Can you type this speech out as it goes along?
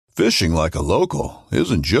Fishing like a local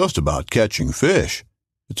isn't just about catching fish.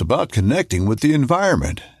 It's about connecting with the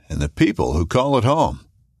environment and the people who call it home.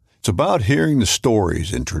 It's about hearing the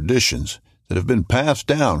stories and traditions that have been passed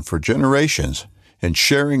down for generations and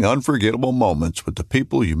sharing unforgettable moments with the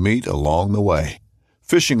people you meet along the way.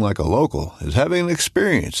 Fishing like a local is having an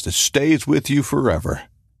experience that stays with you forever.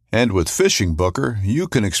 And with Fishing Booker, you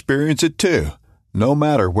can experience it too, no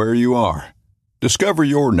matter where you are. Discover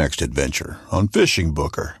your next adventure on Fishing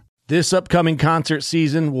Booker. This upcoming concert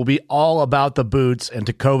season will be all about the boots, and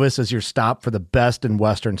Tecovas is your stop for the best in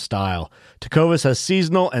Western style. Tecovas has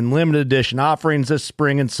seasonal and limited edition offerings this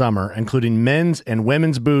spring and summer, including men's and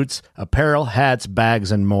women's boots, apparel, hats,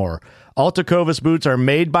 bags, and more. All Tecovas boots are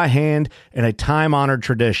made by hand in a time-honored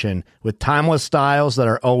tradition with timeless styles that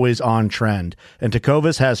are always on trend. And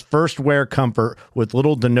Tecovas has first wear comfort with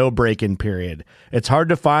little to no break-in period. It's hard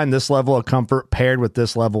to find this level of comfort paired with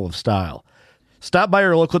this level of style. Stop by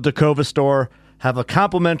your local Tecovas store, have a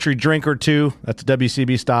complimentary drink or two, that's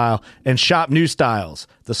WCB style, and shop new styles.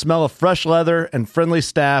 The smell of fresh leather and friendly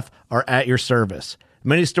staff are at your service.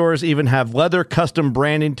 Many stores even have leather custom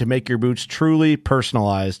branding to make your boots truly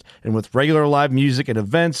personalized. And with regular live music and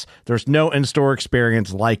events, there's no in-store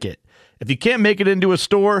experience like it. If you can't make it into a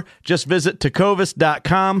store, just visit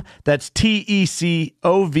tecovas.com. That's TECOVAS.com.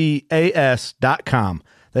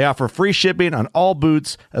 They offer free shipping on all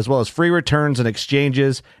boots, as well as free returns and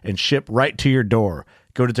exchanges, and ship right to your door.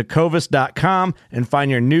 Go to tecovas.com and find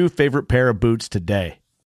your new favorite pair of boots today.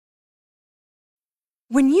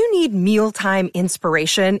 When you need mealtime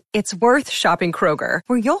inspiration, it's worth shopping Kroger,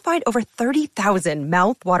 where you'll find over 30,000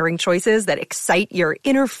 mouth-watering choices that excite your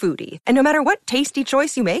inner foodie. And no matter what tasty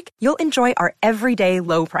choice you make, you'll enjoy our everyday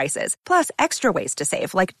low prices, plus extra ways to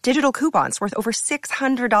save, like digital coupons worth over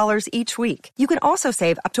 $600 each week. You can also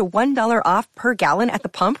save up to $1 off per gallon at the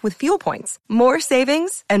pump with fuel points. More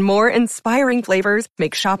savings and more inspiring flavors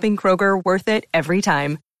make shopping Kroger worth it every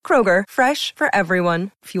time. Kroger, fresh for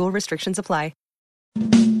everyone. Fuel restrictions apply.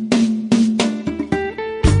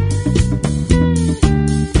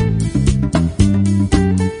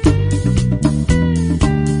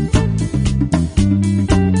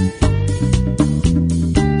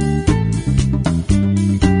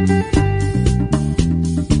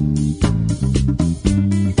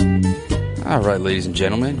 All right, ladies and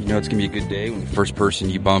gentlemen, you know it's going to be a good day when the first person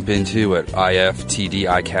you bump into at IFTD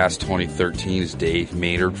ICAST 2013 is Dave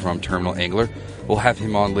Maynard from Terminal Angler. We'll have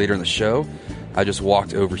him on later in the show. I just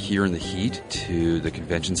walked over here in the heat to the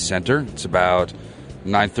convention center. It's about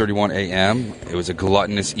 9:31 a.m. It was a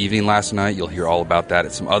gluttonous evening last night. You'll hear all about that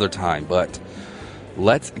at some other time. But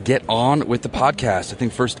let's get on with the podcast. I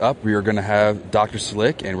think first up we are going to have Dr.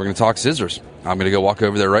 Slick, and we're going to talk scissors. I'm going to go walk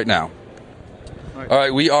over there right now. All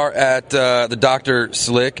right, we are at the Dr.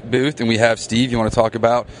 Slick booth, and we have Steve. You want to talk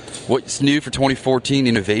about what's new for 2014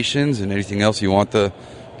 innovations and anything else you want the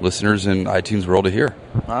listeners in iTunes world to hear?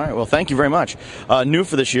 All right, well, thank you very much. New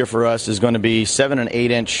for this year for us is going to be 7 and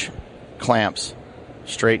 8 inch clamps,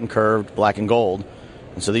 straight and curved, black and gold.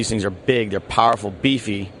 And so these things are big, they're powerful,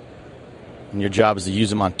 beefy, and your job is to use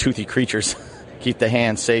them on toothy creatures. Keep the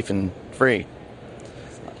hands safe and free.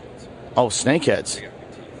 Oh, snakeheads.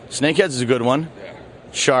 Snakeheads is a good one.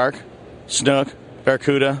 Shark, snook,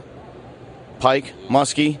 barracuda, pike,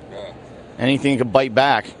 muskie, anything that can bite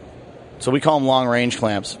back. So we call them long-range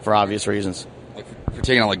clamps for obvious reasons. For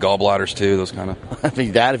taking on like gallbladders too, those kind of. I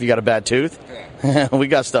mean, that if you got a bad tooth, we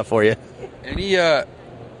got stuff for you.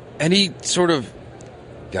 Any sort of.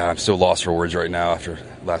 God, I'm so lost for words right now after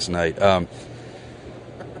last night.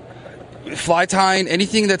 Fly tying,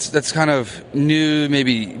 anything that's kind of new,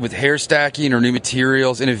 maybe with hair stacking or new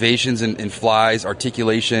materials, innovations in flies,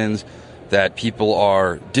 articulations that people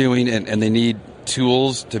are doing, and they need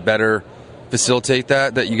tools to better facilitate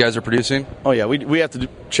that you guys are producing? Oh yeah, we have to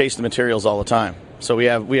chase the materials all the time. So we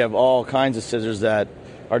have all kinds of scissors that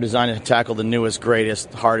are designed to tackle the newest,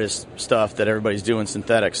 greatest, hardest stuff that everybody's doing,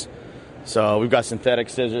 synthetics. So we've got synthetic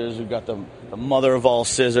scissors, we've got the mother of all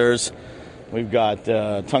scissors. We've got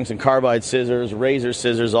tungsten carbide scissors, razor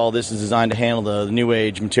scissors. All this is designed to handle the new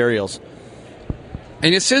age materials.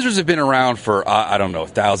 And the scissors have been around for, I don't know,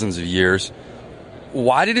 thousands of years.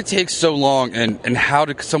 Why did it take so long, and how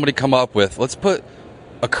did somebody come up with, let's put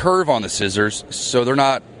a curve on the scissors so they're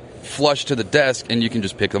not flush to the desk and you can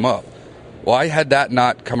just pick them up? Why had that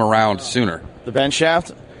not come around sooner? The bend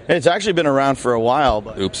shaft? It's actually been around for a while,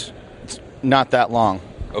 but Oops. It's not that long.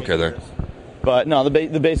 Okay, there. But no,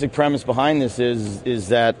 the basic premise behind this is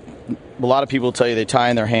that a lot of people tell you they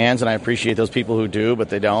tie in their hands, and I appreciate those people who do, but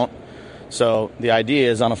they don't. So the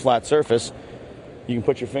idea is on a flat surface, you can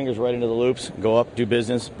put your fingers right into the loops, go up, do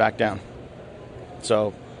business, back down.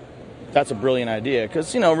 So that's a brilliant idea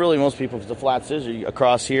because, really most people, if it's a flat scissor,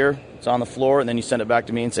 across here, it's on the floor, and then you send it back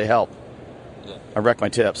to me and say, help. I wrecked my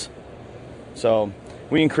tips. So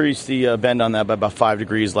we increased the bend on that by about 5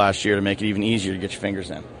 degrees last year to make it even easier to get your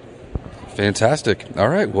fingers in. Fantastic. All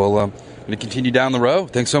right. Well, I'm going to continue down the row.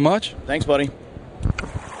 Thanks so much. Thanks, buddy.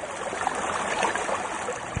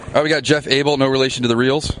 All right, we got Jeff Abel, no relation to the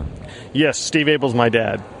Reels. Yes, Steve Abel's my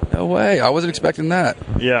dad. No way. I wasn't expecting that.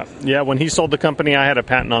 Yeah. When he sold the company, I had a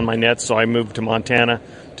patent on my nets, so I moved to Montana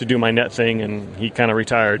to do my net thing, and he kind of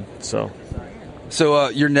retired. So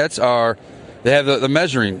your nets they have the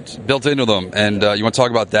measuring built into them, and you want to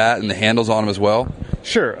talk about that and the handles on them as well?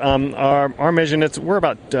 Sure. Our measure nets, we're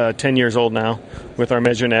about 10 years old now with our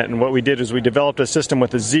measure net, and what we did is we developed a system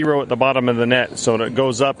with a 0 at the bottom of the net, so that it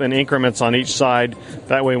goes up in increments on each side.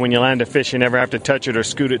 That way when you land a fish, you never have to touch it or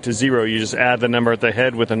scoot it to 0. You just add the number at the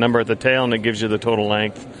head with a number at the tail, and it gives you the total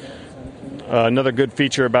length. Another good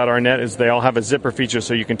feature about our net is they all have a zipper feature,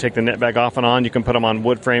 so you can take the net bag off and on. You can put them on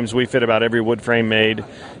wood frames. We fit about every wood frame made.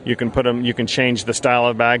 You can change the style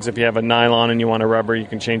of bags. If you have a nylon and you want a rubber, you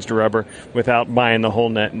can change to rubber without buying the whole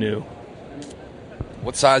net new.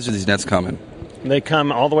 What size do these nets come in? They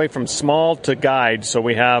come all the way from small to guide. So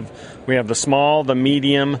we have the small, the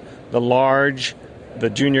medium, the large, the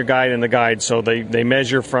junior guide, and the guide. So they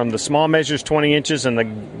measure from the small measures 20 inches and the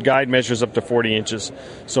guide measures up to 40 inches.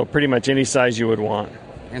 So pretty much any size you would want.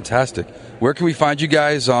 Fantastic. Where can we find you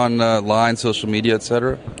guys online, social media,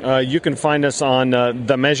 etc.? You can find us on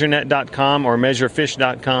themeasurenet.com or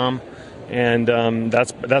measurefish.com, and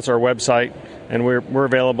that's our website. And we're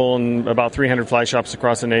available in about 300 fly shops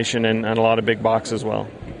across the nation and a lot of big box as well.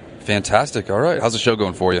 Fantastic. All right. How's the show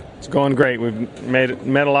going for you? It's going great. We've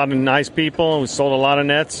met a lot of nice people. We sold a lot of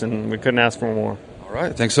nets, and we couldn't ask for more. All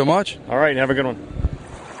right. Thanks so much. All right. Have a good one.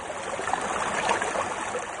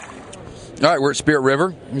 All right. We're at Spirit River.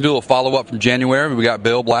 We're going to do a little follow-up from January. We got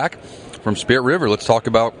Bill Black from Spirit River. Let's talk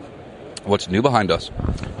about what's new behind us.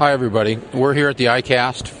 Hi, everybody. We're here at the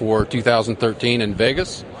ICAST for 2013 in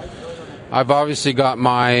Vegas. I've obviously got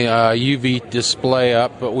my UV display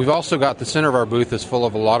up, but we've also got the center of our booth is full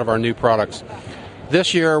of a lot of our new products.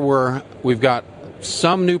 This year we've got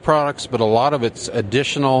some new products, but a lot of it's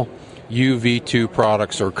additional UV2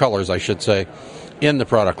 products, or colors, I should say, in the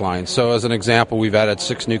product line. So as an example, we've added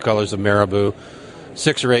 6 new colors of Marabou,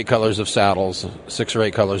 6 or 8 colors of saddles, 6 or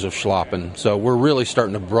 8 colors of Schlappen. So we're really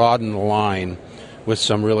starting to broaden the line with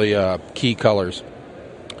some really key colors.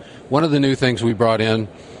 One of the new things we brought in,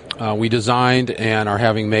 we designed and are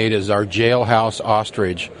having made, is our jailhouse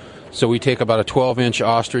ostrich. So we take about a 12-inch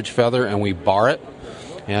ostrich feather and we bar it.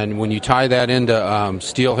 And when you tie that into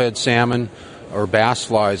steelhead salmon or bass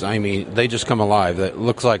flies, I mean, they just come alive. It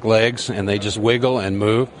looks like legs, and they just wiggle and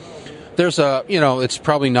move. There's it's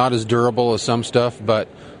probably not as durable as some stuff, but,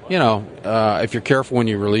 if you're careful when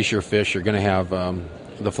you release your fish, you're going to have,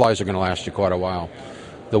 the flies are going to last you quite a while.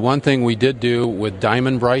 The one thing we did do with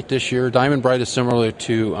Diamond Bright this year, Diamond Bright is similar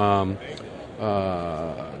to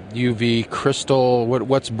UV Crystal,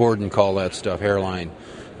 what's Borden call that stuff, hairline.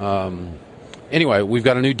 Anyway, we've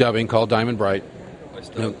got a new dubbing called Diamond Bright,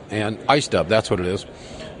 and Ice Dub, that's what it is.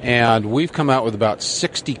 And we've come out with about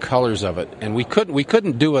 60 colors of it, and we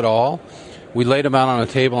couldn't do it all. We laid them out on a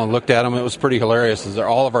table and looked at them. It was pretty hilarious.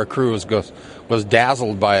 All of our crew was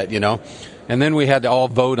dazzled by it, And then we had to all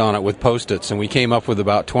vote on it with Post-its, and we came up with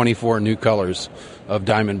about 24 new colors of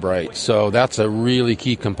Diamond Bright. So that's a really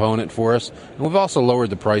key component for us. And we've also lowered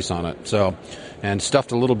the price on it, and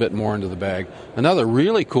stuffed a little bit more into the bag. Another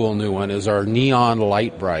really cool new one is our Neon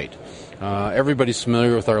Light Bright. Everybody's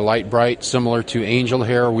familiar with our Light Bright, similar to Angel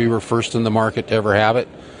Hair. We were first in the market to ever have it.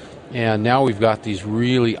 And now we've got these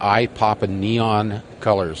really eye-popping neon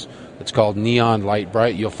colors. It's called Neon Light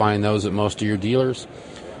Bright. You'll find those at most of your dealers.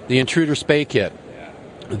 The Intruder Spay Kit.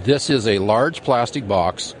 This is a large plastic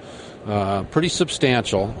box, pretty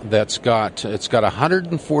substantial. It's got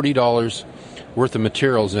 $140 worth of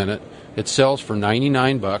materials in it. It sells for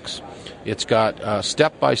 $99. It's got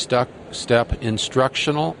step-by-step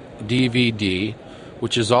instructional DVD,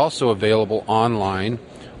 which is also available online.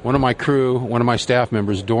 One of my staff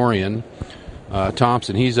members, Dorian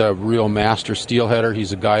Thompson, he's a real master steelheader.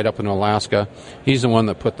 He's a guide up in Alaska. He's the one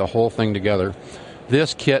that put the whole thing together.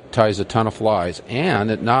 This kit ties a ton of flies, and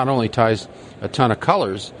it not only ties a ton of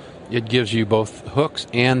colors, it gives you both hooks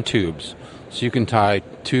and tubes. So you can tie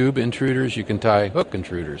tube intruders, you can tie hook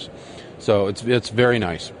intruders. So it's very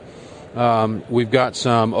nice. We've got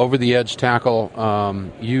some over-the-edge tackle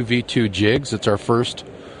UV2 jigs. It's our first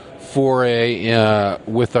foray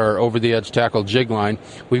with our over-the-edge tackle jig line.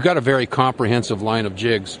 We've got a very comprehensive line of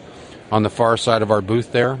jigs on the far side of our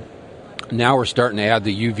booth there. Now we're starting to add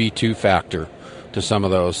the UV2 factor to some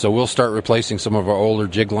of those. So we'll start replacing some of our older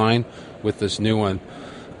jig line with this new one.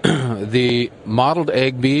 The mottled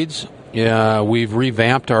egg beads, we've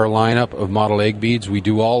revamped our lineup of mottled egg beads. We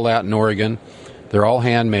do all that in Oregon. They're all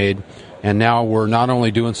handmade. And now we're not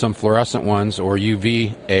only doing some fluorescent ones or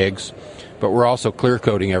UV eggs, but we're also clear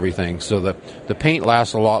coating everything. So the paint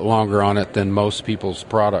lasts a lot longer on it than most people's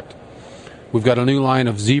product. We've got a new line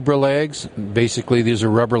of zebra legs. Basically, these are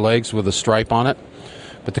rubber legs with a stripe on it.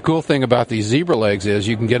 But the cool thing about these zebra legs is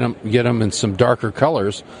you can get them in some darker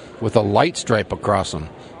colors with a light stripe across them.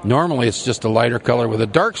 Normally, it's just a lighter color with a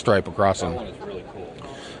dark stripe across them. That one is really cool.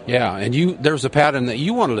 Yeah, and there's a pattern that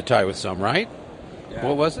you wanted to tie with some, right? Yeah.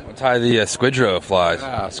 What was it? We'll tie the squidrow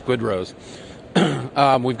flies. Squid rows.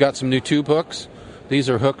 We've got some new tube hooks. These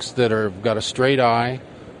are hooks that have got a straight eye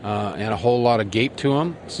and a whole lot of gape to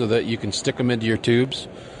them so that you can stick them into your tubes.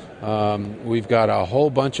 We've got a whole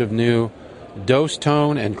bunch of new dose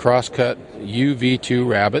tone and crosscut UV2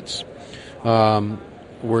 rabbits.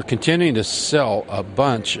 We're continuing to sell a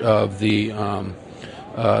bunch of the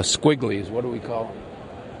squigglies. What do we call them?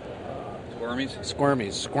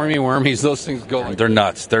 Squirmies. Squirmy wormies. Those things go like They're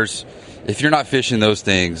nuts. If you're not fishing those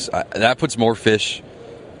things, that puts more fish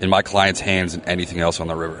in my client's hands than anything else on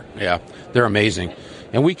the river. Yeah, they're amazing.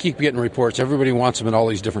 And we keep getting reports. Everybody wants them in all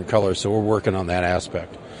these different colors, so we're working on that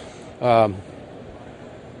aspect. We've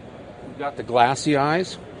got the glassy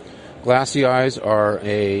eyes. Glassy eyes are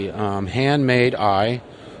a handmade eye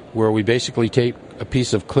where we basically take a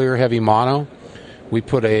piece of clear, heavy mono. We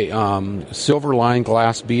put a silver-lined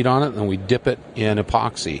glass bead on it, and we dip it in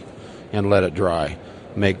epoxy and let it dry.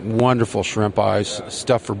 Make wonderful shrimp eyes,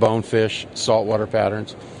 stuff for bonefish, saltwater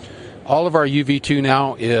patterns. All of our UV2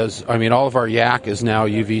 now all of our yak is now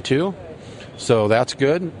UV2, so that's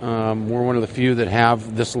good. We're one of the few that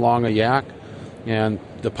have this long a yak, and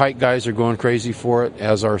the pike guys are going crazy for it,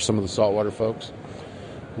 as are some of the saltwater folks.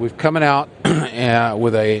 We've coming out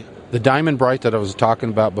with the Diamond Bright that I was talking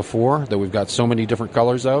about before, that we've got so many different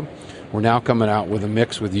colors of. We're now coming out with a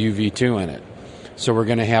mix with UV2 in it. So we're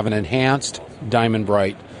going to have an enhanced Diamond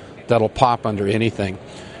Bright that'll pop under anything.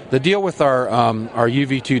 The deal with our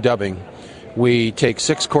UV2 dubbing, we take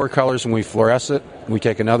 6 core colors and we fluoresce it. We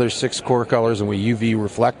take another 6 core colors and we UV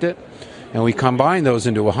reflect it. And we combine those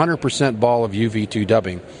into a 100% ball of UV2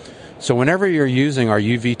 dubbing. So whenever you're using our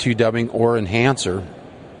UV2 dubbing or enhancer,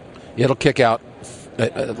 it'll kick out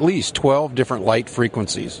at least 12 different light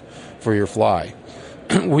frequencies for your fly.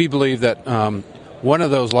 We believe that one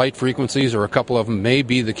of those light frequencies or a couple of them may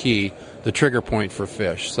be the trigger point for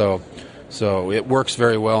fish. So it works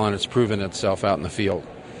very well, and it's proven itself out in the field.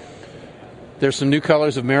 There's some new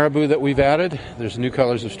colors of marabou that we've added. There's new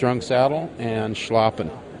colors of strung saddle and schlappen.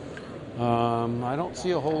 I don't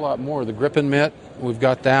see a whole lot more. The grip and mitt, we've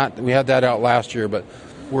got that. We had that out last year, but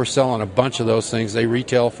we're selling a bunch of those things. They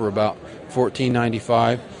retail for about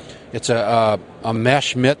 $14.95. It's a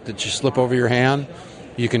mesh mitt that you slip over your hand.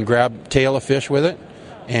 You can tail a fish with it,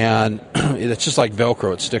 and it's just like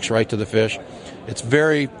Velcro. It sticks right to the fish. It's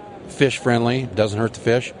very fish friendly. It doesn't hurt the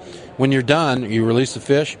fish. When you're done, you release the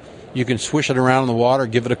fish. You can swish it around in the water,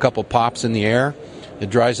 give it a couple pops in the air. It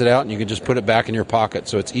dries it out, and you can just put it back in your pocket.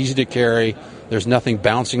 So it's easy to carry. There's nothing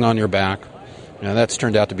bouncing on your back. And that's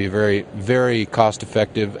turned out to be a very, very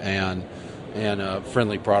cost-effective and a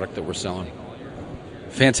friendly product that we're selling.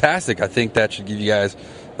 Fantastic. I think that should give you guys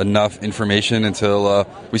enough information until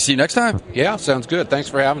we see you next time. Yeah, sounds good. Thanks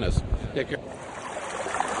for having us. Take care.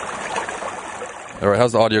 All right,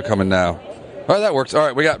 how's the audio coming now? All right, that works. All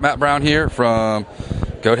right, we got Matt Brown here from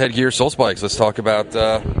Goathead Gear Soul Spikes. Let's talk about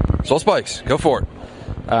Soul Spikes. Go for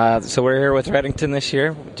it. So we're here with Redington this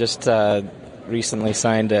year. Just recently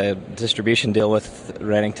signed a distribution deal with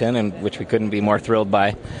Redington, and which we couldn't be more thrilled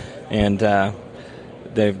by. And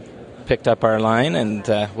they've picked up our line, and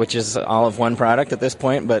which is all of one product at this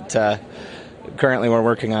point, but currently we're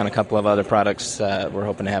working on a couple of other products we're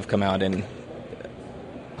hoping to have come out in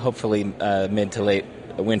hopefully mid to late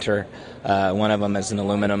winter. One of them is an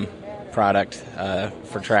aluminum product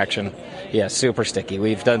for traction. Yeah, super sticky.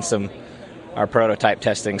 We've done our prototype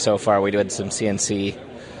testing so far. We did some CNC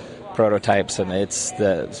prototypes, and it's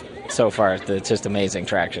just amazing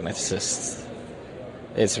traction. It's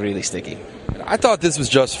really sticky. I thought this was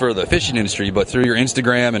just for the fishing industry, but through your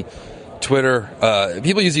Instagram and Twitter,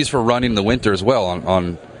 people use these for running in the winter as well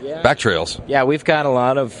on back trails. Yeah, we've got a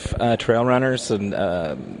lot of trail runners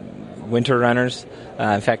and winter runners.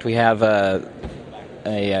 In fact, we have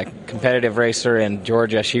a competitive racer in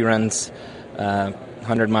Georgia. She runs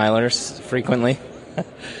 100-milers frequently,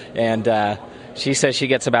 and she says she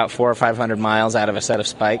gets about 400 or 500 miles out of a set of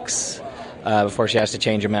spikes. before she has to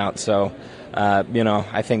change them out. So,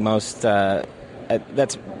 I think most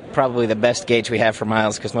that's probably the best gauge we have for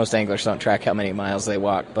miles, because most anglers don't track how many miles they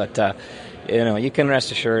walk. But you can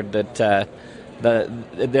rest assured that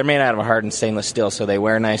they're made out of a hardened stainless steel, so they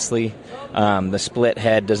wear nicely. The split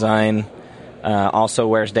head design also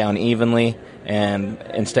wears down evenly, and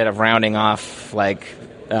instead of rounding off like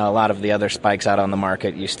a lot of the other spikes out on the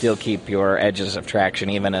market, you still keep your edges of traction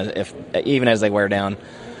even as they wear down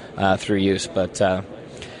through use. But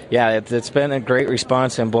it's been a great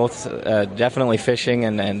response in both definitely fishing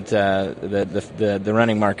and the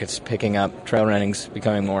running market's picking up. Trail running's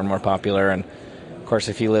becoming more and more popular, and of course,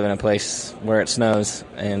 if you live in a place where it snows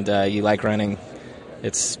and you like running,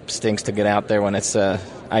 it stinks to get out there when it's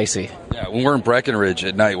icy. Yeah, when we're in Breckenridge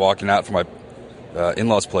at night walking out from my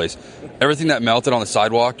in-laws' place, everything that melted on the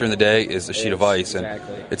sidewalk during the day is a sheet of ice. And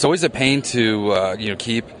it's always a pain to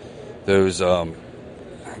keep those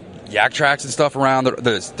yak tracks and stuff around.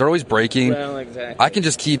 They're always breaking. Well, exactly. I can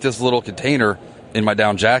just keep this little container in my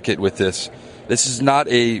down jacket with this. This is not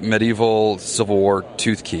a medieval Civil War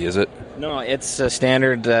tooth key, is it? No, it's a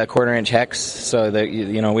standard quarter-inch hex, so that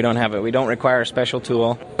we don't have it. We don't require a special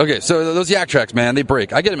tool. Okay, so those yak tracks, man, they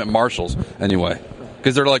break. I get them at Marshall's anyway,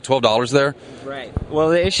 because they're like $12 there. Right. Well,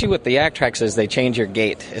 the issue with the yak tracks is they change your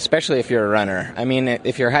gait, especially if you're a runner. I mean,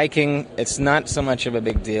 if you're hiking, it's not so much of a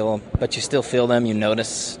big deal, but you still feel them. You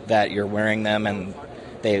notice that you're wearing them, and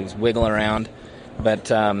they wiggle around. But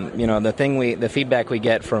the feedback we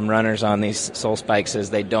get from runners on these sole spikes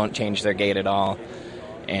is they don't change their gait at all,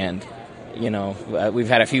 and we've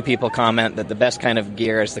had a few people comment that the best kind of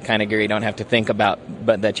gear is the kind of gear you don't have to think about,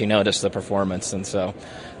 but that you notice the performance. And so,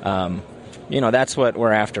 that's what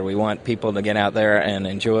we're after. We want people to get out there and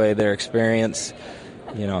enjoy their experience.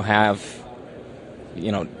 Nothing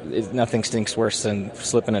stinks worse than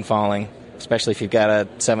slipping and falling, especially if you've got a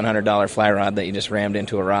 $700 fly rod that you just rammed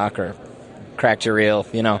into a rock or cracked your reel.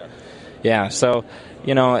 Yeah. So,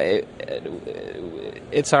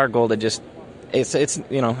 it's our goal to just. It's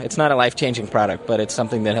not a life-changing product, but it's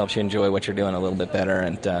something that helps you enjoy what you're doing a little bit better.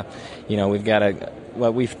 And we've got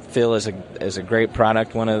what we feel is a great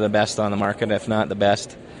product, one of the best on the market, if not the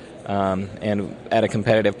best, and at a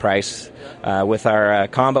competitive price. With our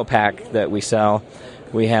combo pack that we sell,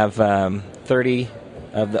 we have 30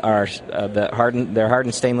 of the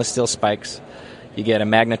hardened stainless steel spikes. You get a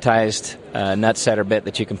magnetized nut setter bit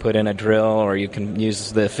that you can put in a drill, or you can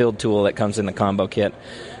use the field tool that comes in the combo kit.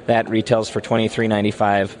 That retails for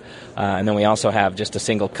 $23.95, and then we also have just a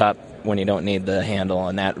single cup when you don't need the handle,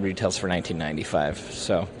 and that retails for $19.95.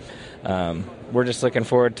 So we're just looking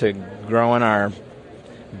forward to growing our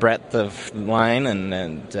breadth of line,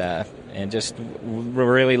 and just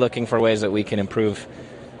we're really looking for ways that we can improve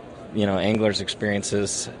anglers'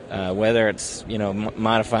 experiences, whether it's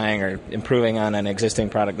modifying or improving on an existing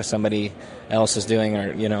product that somebody else is doing,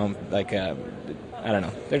 or I don't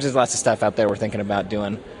know. There's just lots of stuff out there we're thinking about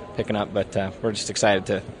picking up, but we're just excited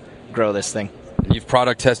to grow this thing. You've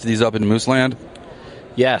product tested these up in Mooseland?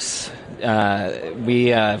 Yes.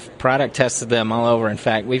 We product tested them all over. In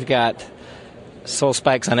fact, we've got sole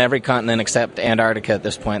spikes on every continent except Antarctica at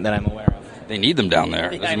this point that I'm aware of. They need them down there.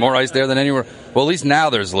 There's more ice there than anywhere. Well, at least now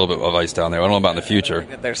there's a little bit of ice down there. I don't know about in the future.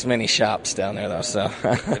 There's many shops down there, though. So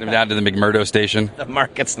get them down to the McMurdo station. The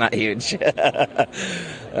market's not huge.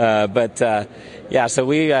 So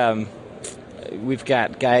we've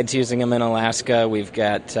got guides using them in Alaska. We've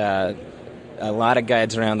got a lot of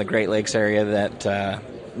guides around the Great Lakes area that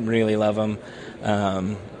really love them.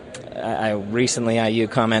 You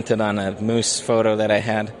commented on a moose photo that I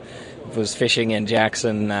had. I was fishing in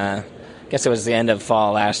Jackson. I guess it was the end of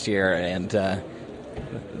fall last year, and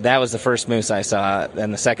that was the first moose I saw.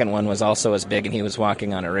 And the second one was also as big, and he was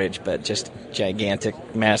walking on a ridge, but just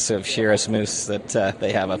gigantic, massive Shiras moose that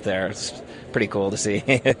they have up there. It's pretty cool to see.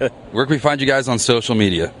 Where can we find you guys on social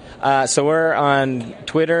media? So we're on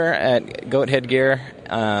Twitter at Goat Headgear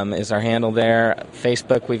is our handle there.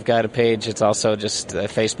 Facebook, we've got a page. It's also just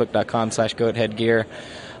facebook.com/Goat Headgear.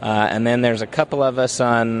 And then there's a couple of us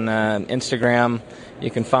on Instagram. You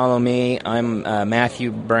can follow me. I'm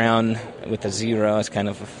Matthew Brown with a 0. It's kind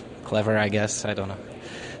of clever, I guess. I don't know.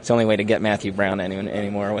 It's the only way to get Matthew Brown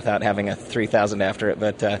anymore without having a 3,000 after it.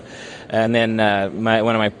 But and then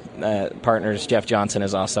one of my partners, Jeff Johnson,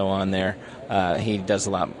 is also on there. He does a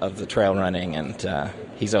lot of the trail running, and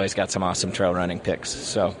he's always got some awesome trail running pics.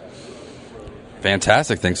 So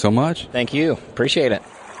fantastic! Thanks so much. Thank you. Appreciate it.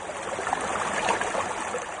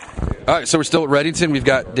 All right, so we're still at Redington. We've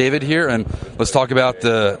got David here, and let's talk about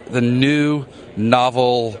the new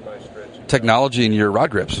novel technology in your rod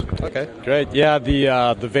grips. Okay, great. Yeah, the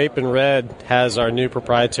Vapin Red has our new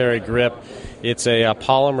proprietary grip. It's a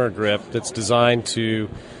polymer grip that's designed to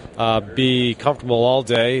be comfortable all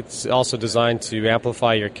day. It's also designed to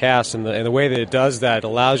amplify your cast, and the way that it does that, it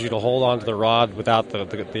allows you to hold on to the rod without the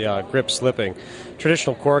grip slipping.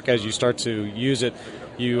 Traditional cork, as you start to use it,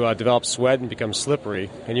 you develop sweat and become slippery,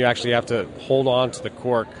 and you actually have to hold on to the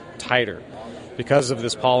cork tighter. Because of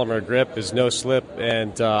this polymer grip, there's no slip,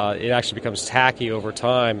 and it actually becomes tacky over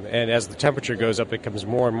time. And as the temperature goes up, it becomes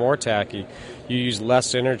more and more tacky. You use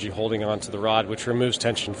less energy holding on to the rod, which removes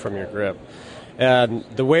tension from your grip. And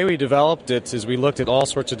the way we developed it is we looked at all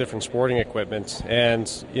sorts of different sporting equipment. And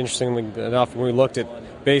interestingly enough, when we looked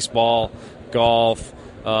at baseball, golf,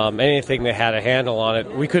 anything that had a handle on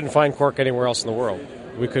it, we couldn't find cork anywhere else in the world.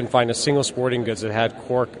 We couldn't find a single sporting goods that had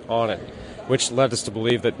cork on it, which led us to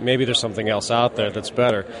believe that maybe there's something else out there that's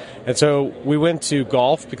better. And so we went to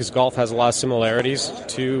golf because golf has a lot of similarities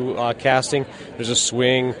to casting. There's a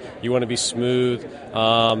swing. You want to be smooth.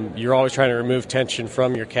 You're always trying to remove tension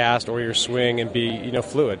from your cast or your swing and be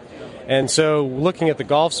fluid. And so looking at the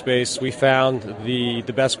golf space, we found the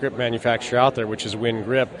best grip manufacturer out there, which is Win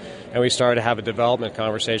Grip, and we started to have a development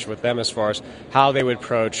conversation with them as far as how they would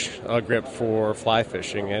approach a grip for fly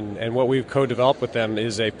fishing. And what we've co-developed with them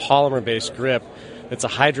is a polymer-based grip. It's a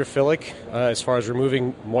hydrophilic as far as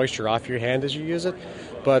removing moisture off your hand as you use it,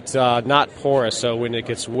 but not porous, so when it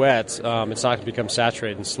gets wet, it's not going to become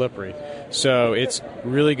saturated and slippery. So it's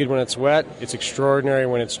really good when it's wet. It's extraordinary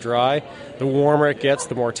when it's dry. The warmer it gets,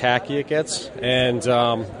 the more tacky it gets, and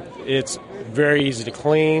it's very easy to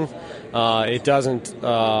clean. It doesn't,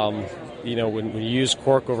 when you use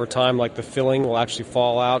cork over time, like the filling will actually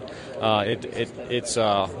fall out. It's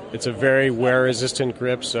a very wear-resistant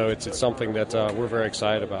grip, so it's something that we're very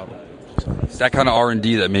excited about. It's that kind of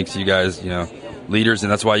R&D that makes you guys, leaders,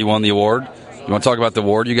 and that's why you won the award. You want to talk about the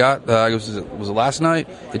award you got? Was it last night?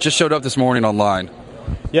 It just showed up this morning online.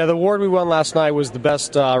 Yeah, the award we won last night was the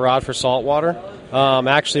best rod for saltwater.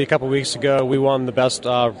 Actually, a couple weeks ago, we won the best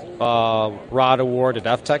rod award at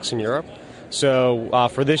FTEX in Europe. So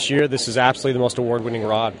for this year, this is absolutely the most award-winning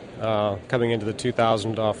rod coming into the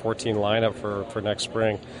 2014 lineup for next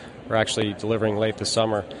spring. We're actually delivering late this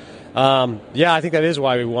summer. I think that is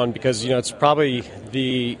why we won, because it's probably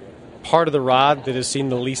the part of the rod that has seen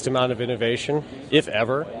the least amount of innovation, if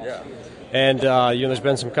ever. Yeah. And there's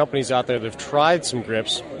been some companies out there that have tried some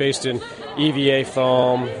grips based in EVA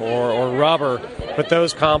foam or rubber, but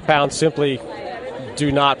those compounds simply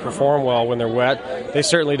do not perform well when they're wet. They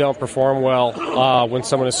certainly don't perform well when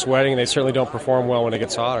someone is sweating, and they certainly don't perform well when it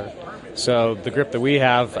gets hotter. So the grip that we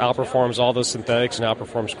have outperforms all those synthetics and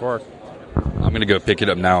outperforms cork. I'm going to go pick it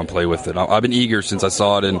up now and play with it. I've been eager since I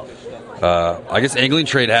saw it, and I guess Angling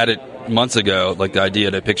Trade had it months ago, like the idea,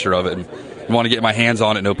 the picture of it, and I want to get my hands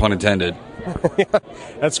on it, no pun intended.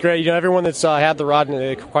 That's great. Everyone that's had the rod,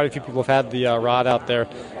 and quite a few people have had the rod out there,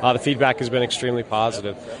 the feedback has been extremely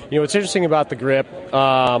positive. What's interesting about the grip,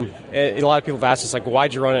 a lot of people have asked us,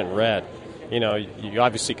 why'd you run it in red? You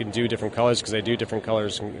obviously can do different colors because they do different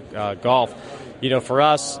colors in golf. For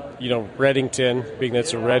us, Redington, being that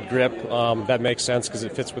it's a red grip, that makes sense because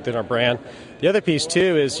it fits within our brand. The other piece,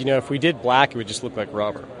 too, is, if we did black, it would just look like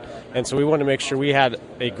rubber. And so we wanted to make sure we had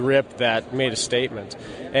a grip that made a statement.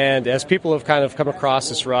 And as people have kind of come across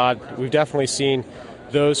this rod, we've definitely seen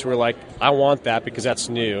those who are like, I want that because that's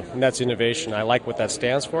new and that's innovation. I like what that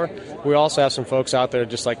stands for. We also have some folks out there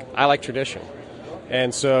just like, I like tradition.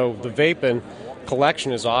 And so the Vapin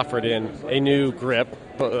collection is offered in a new grip,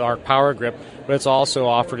 our power grip, but it's also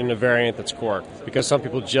offered in a variant that's cork because some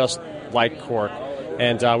people just like cork.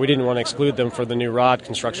 And we didn't want to exclude them for the new rod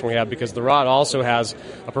construction we have because the rod also has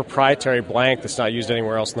a proprietary blank that's not used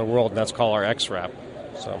anywhere else in the world, and that's called our X-Wrap.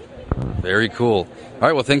 So, very cool. All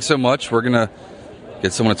right, well, thanks so much. We're going to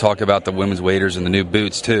get someone to talk about the women's waders and the new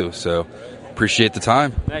boots, too. So, appreciate the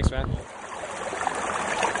time. Thanks, man.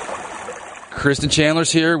 Kristen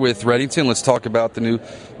Chandler's here with Redington. Let's talk about the new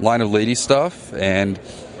line of ladies stuff. And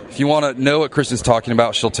if you want to know what Kristen's talking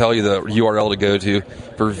about, she'll tell you the URL to go to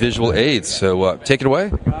for visual aids. So take it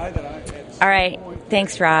away. All right.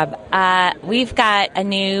 Thanks, Rob. We've got a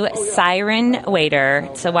new siren wader,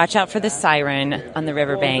 so watch out for the siren on the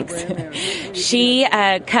riverbanks. She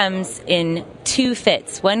comes in 2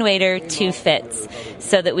 fits, 1 wader, 2 fits,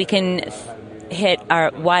 so that we can hit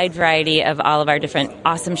our wide variety of all of our different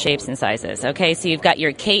awesome shapes and sizes. Okay, so you've got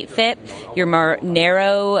your Kate fit, your more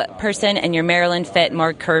narrow person, and your Maryland fit,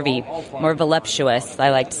 more curvy, more voluptuous,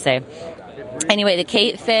 I like to say. Anyway, the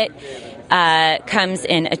Kate fit comes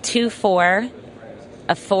in a 2-4,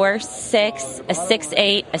 a 4-6, a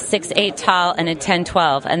 6'8", a 6'8" tall, and a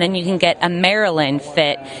 10-12. And then you can get a Maryland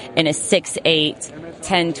fit in a 6'8",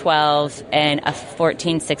 10-12, and a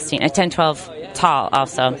 14-16, a 10-12 tall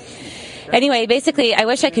also. Anyway, basically, I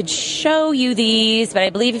wish I could show you these, but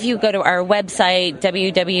I believe if you go to our website,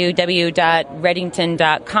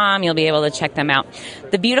 www.redington.com, you'll be able to check them out.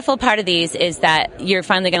 The beautiful part of these is that you're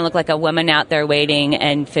finally going to look like a woman out there wading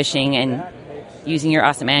and fishing and using your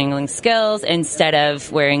awesome angling skills instead of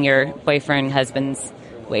wearing your boyfriend, husband's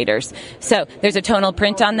waders. So there's a tonal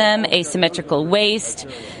print on them, asymmetrical waist,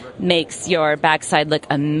 makes your backside look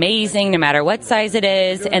amazing no matter what size it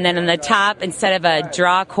is. And then on the top, instead of a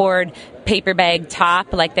draw cord paper bag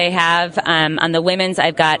top like they have on the women's,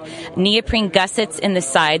 I've got neoprene gussets in the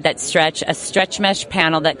side that stretch, a stretch mesh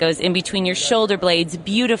panel that goes in between your shoulder blades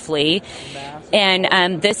beautifully.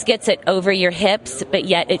 And this gets it over your hips, but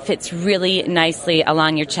yet it fits really nicely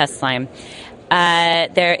along your chest line.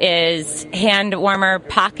 There is hand warmer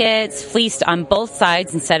pockets, fleeced on both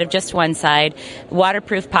sides instead of just one side,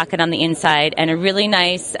 waterproof pocket on the inside, and a really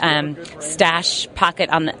nice stash pocket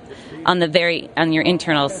on your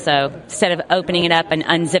internals. So instead of opening it up and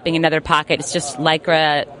unzipping another pocket, it's just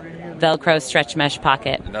Lycra Velcro stretch mesh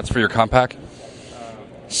pocket. And that's for your compact?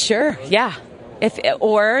 Sure, yeah.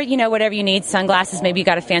 Or whatever you need, sunglasses, maybe you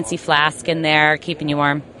got a fancy flask in there keeping you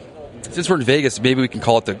warm. Since we're in Vegas, maybe we can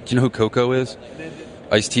call it do you know who Coco is?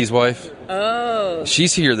 Ice-T's wife? Oh.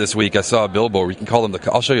 She's here this week. I saw a billboard. We can call them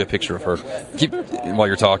I'll show you a picture of her. Keep while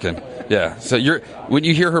you're talking. Yeah. So when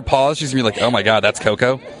you hear her pause, she's going to be like, oh my God, that's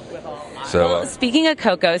Coco? So, speaking of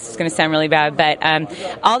Coco, this is going to sound really bad, but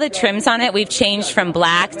all the trims on it, we've changed from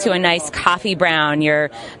black to a nice coffee brown.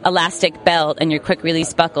 Your elastic belt and your quick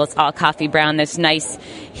release buckle, it's all coffee brown. There's nice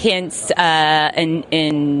hints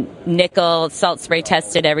in nickel, salt spray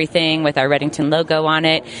tested everything with our Redington logo on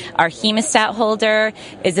it. Our hemostat holder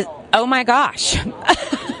oh my gosh.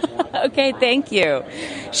 Okay, thank you.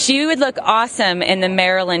 She would look awesome in the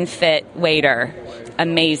Maryland fit wader.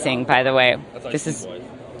 Amazing, by the way. This is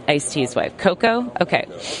Ice-T's wife. Coco? Okay.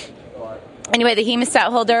 Anyway, the hemostat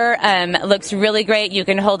holder looks really great. You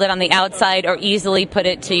can hold it on the outside or easily put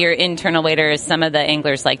it to your internal wader, as some of the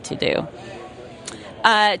anglers like to do.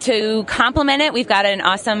 To complement it, we've got an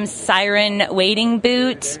awesome Siren wading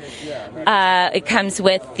boot. It comes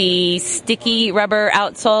with the sticky rubber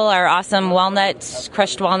outsole, our awesome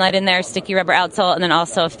crushed walnut in there, sticky rubber outsole, and then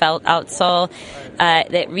also a felt outsole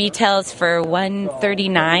that retails for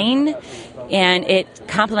 $139. And it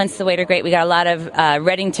complements the wader great. We got a lot of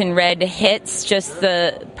Redington red hits, just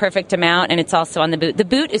the perfect amount, and it's also on the boot. The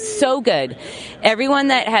boot is so good. Everyone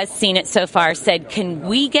that has seen it so far said, can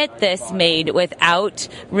we get this made without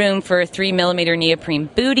room for a 3mm neoprene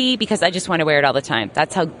bootie? Because I just want to wear it all the time.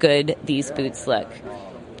 That's how good these boots look.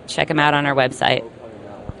 Check them out on our website.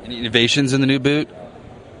 Any innovations in the new boot?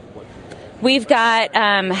 We've got,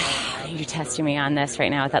 you're testing me on this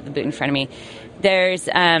right now without the boot in front of me. There's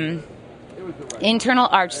internal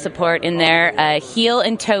arch support in there, a heel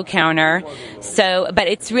and toe counter. But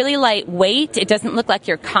it's really lightweight. It doesn't look like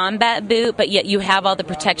your combat boot, but yet you have all the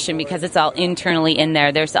protection because it's all internally in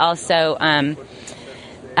there. There's also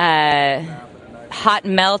hot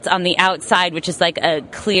melt on the outside, which is like a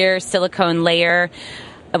clear silicone layer,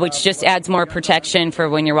 which just adds more protection for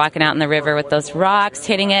when you're walking out in the river with those rocks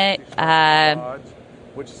hitting it. And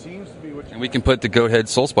we can put the goat head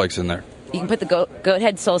sole spikes in there. You can put the goat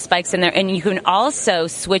head sole spikes in there, and you can also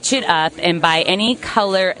switch it up and buy any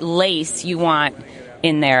color lace you want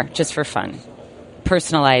in there just for fun.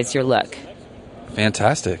 Personalize your look.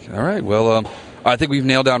 Fantastic. All right. Well, I think we've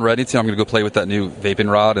nailed down Redington. I'm going to go play with that new vaping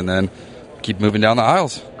rod and then keep moving down the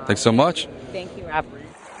aisles. Thanks so much. Thank you, Rob.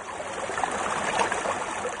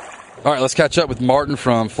 All right, let's catch up with Martin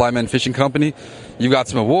from Flymen Fishing Company. You got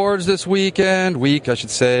some awards this week, I should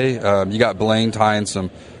say. You got Blaine tying some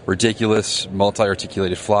ridiculous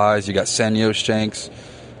multi-articulated flies. You got Senyo shanks.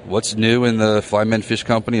 What's new in the Flymen Fish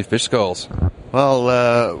Company and Fish Skulls?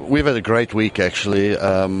 Well, we've had a great week, actually.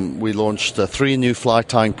 We launched 3 new fly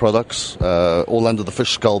tying products, all under the Fish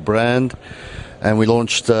Skull brand. And we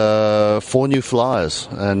launched 4 new flies.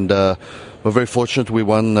 And we're very fortunate. We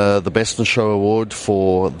won the Best in Show award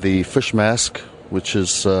for the Fish Mask, which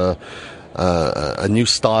is a new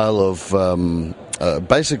style of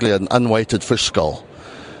basically an unweighted fish skull.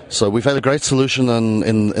 So we've had a great solution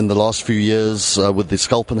in the last few years with the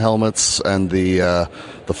sculpin helmets and the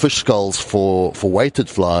fish skulls for weighted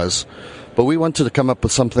flies. But we wanted to come up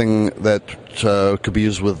with something that could be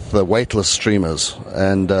used with weightless streamers.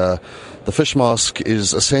 And the Fish Mask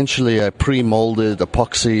is essentially a pre-molded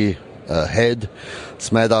epoxy head.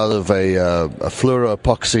 It's made out of a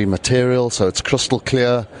fluoro-epoxy material, so it's crystal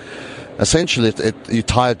clear. Essentially, you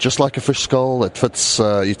tie it just like a fish skull. It fits.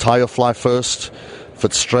 You tie your fly first,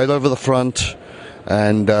 fits straight over the front,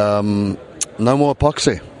 and no more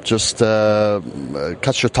epoxy. Just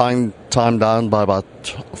cuts your time down by about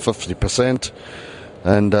 50%,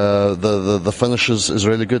 and the finish is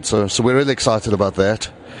really good. So we're really excited about that.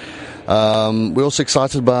 We're also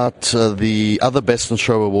excited about the other Best in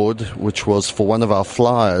Show award, which was for one of our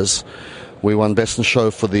flyers. We won Best in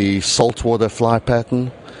Show for the saltwater fly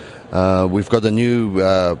pattern. We've got a new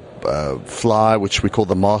fly which we call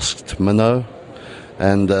the masked minnow,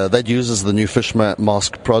 and that uses the new fish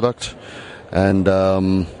mask product. And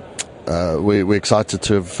we're excited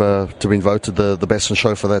to have been voted the Best in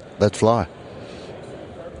Show for that fly.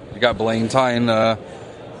 You got Blaine tying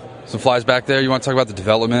some flies back there. You want to talk about the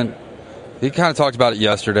development? He kind of talked about it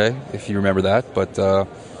yesterday, if you remember that. But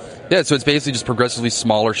yeah, so it's basically just progressively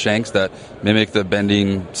smaller shanks that mimic the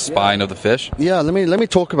bending spine of the fish. Yeah, let me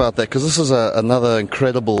talk about that, because this is another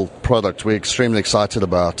incredible product we're extremely excited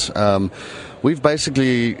about. We've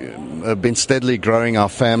basically been steadily growing our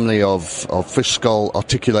family of fish skull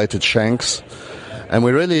articulated shanks, and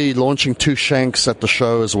we're really launching 2 shanks at the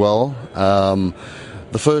show as well.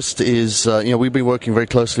 The first is, we've been working very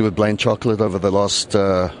closely with Blaine Chocolate over the last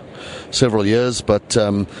several years, but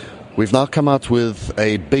we've now come out with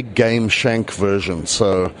a big game shank version.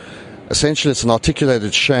 So essentially it's an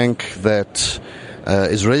articulated shank that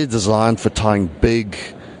is really designed for tying big,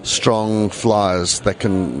 strong flies that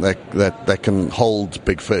can hold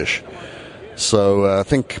big fish. So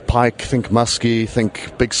think pike, think muskie,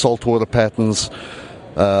 think big saltwater patterns.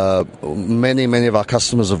 Many of our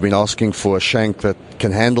customers have been asking for a shank that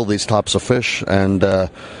can handle these types of fish, and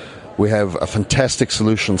we have a fantastic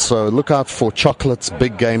solution. So look out for Chocolate's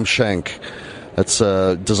Big Game Shank. It's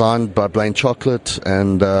designed by Blaine Chocolate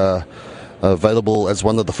and available as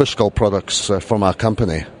one of the fish skull products from our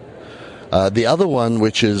company. The other one,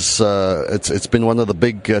 which is it's been one of the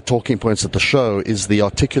big talking points at the show, is the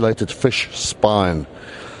articulated fish spine.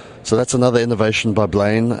 So that's another innovation by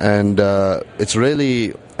Blaine, and it's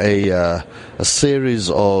really a series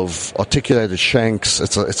of articulated shanks.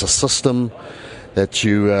 It's a system that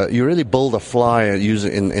you really build a fly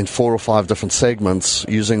using in 4 or 5 different segments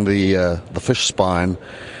using the fish spine,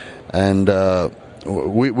 and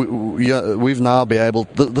we've now been able.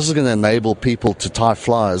 This is going to enable people to tie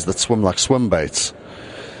flies that swim like swim baits.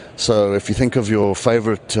 So if you think of your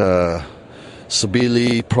favorite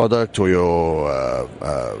Sabili product or your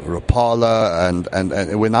Rapala,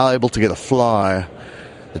 and we're now able to get a fly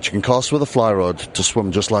that you can cast with a fly rod to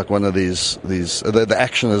swim just like one of these. The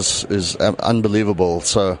action is unbelievable.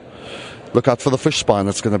 So look out for the fish spine.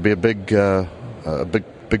 It's going to be a big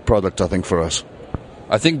product, I think, for us.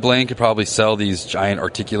 I think Blaine could probably sell these giant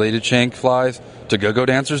articulated shank flies to go-go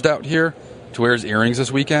dancers out here to wear his earrings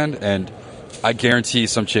this weekend, and I guarantee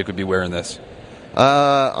some chick would be wearing this.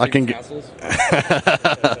 I can get.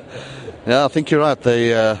 Yeah, I think you're right.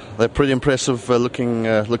 They're pretty impressive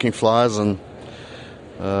looking flies, and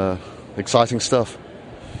exciting stuff.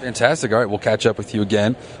 Fantastic. All right, we'll catch up with you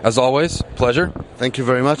again. As always, pleasure. Thank you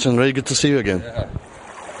very much, and really good to see you again. Yeah.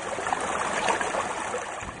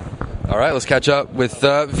 All right, let's catch up with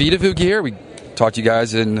Vitavu Gear. We talked to you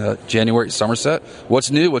guys in January at Somerset.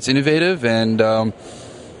 What's new? What's innovative? And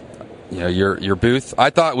your booth. I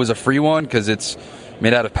thought it was a free one because it's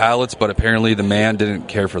made out of pallets, but apparently the man didn't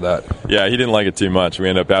care for that. Yeah, he didn't like it too much. We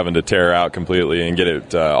ended up having to tear out completely and get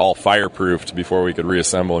it all fireproofed before we could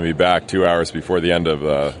reassemble and be back 2 hours before the end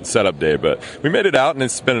of setup day. But we made it out, and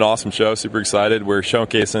it's been an awesome show. Super excited. We're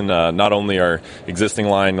showcasing not only our existing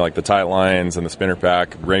line, like the tight lines and the spinner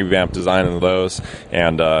pack, revamp design of those,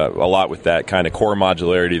 and a lot with that kind of core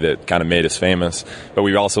modularity that kind of made us famous. But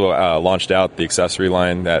we've also launched out the accessory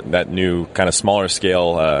line, that new kind of smaller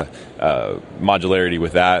scale modularity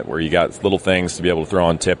with that, where you got little things to be able to throw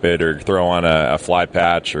on tippet or throw on a fly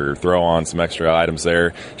patch or throw on some extra items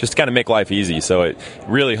there, just to kind of make life easy. So it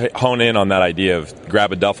really hone in on that idea of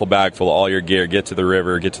grab a duffel bag full of all your gear, get to the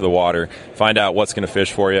river, get to the water, find out what's going to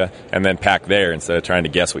fish for you, and then pack there instead of trying to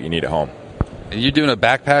guess what you need at home. Are you doing a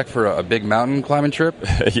backpack for a big mountain climbing trip?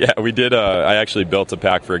 Yeah, we did. I actually built a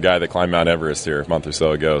pack for a guy that climbed Mount Everest here a month or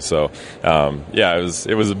so ago. So, yeah,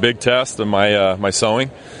 it was a big test of my sewing,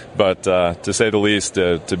 but to say the least,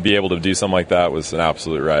 to be able to do something like that was an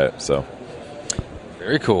absolute riot. So, very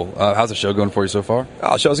Very cool. How's the show going for you so far?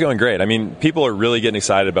 Oh, the show's going great. I mean, people are really getting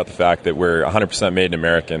excited about the fact that we're 100% made in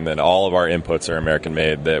America, and that all of our inputs are American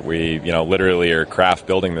made, that we, literally are craft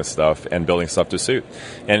building this stuff and building stuff to suit.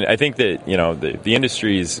 And I think that, the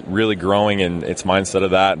industry is really growing in its mindset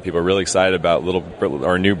of that, and people are really excited about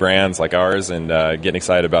new brands like ours, and getting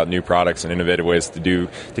excited about new products and innovative ways to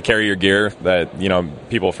carry your gear that,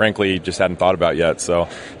 people frankly just hadn't thought about yet. So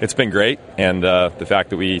it's been great, and the fact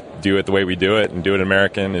that we do it the way we do it and do it American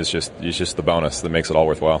is just the bonus that makes it all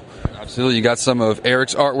worthwhile. Absolutely. You got some of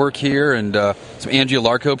Eric's artwork here and some Andrea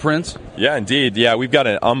Larco prints. Yeah, indeed. Yeah, we've got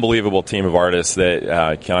an unbelievable team of artists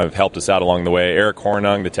that kind of helped us out along the way. Eric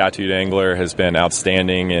Hornung, the tattooed angler, has been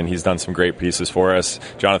outstanding, and he's done some great pieces for us.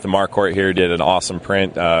 Jonathan Marquardt here did an awesome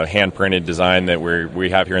print, hand-printed design that we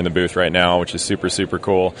have here in the booth right now, which is super, super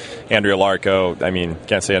cool. Andrea Larco, I mean,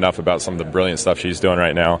 can't say enough about some of the brilliant stuff she's doing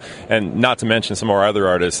right now. And not to mention some of our other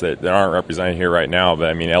artists that aren't represented here right now, but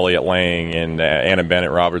I mean, Elliot Lang and Anna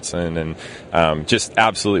Bennett Robertson, and just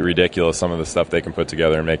absolutely ridiculous some of the stuff they can put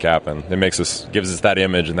together and make happen. It gives us that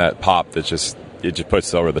image and that pop that just puts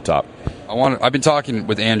us over the top. I've been talking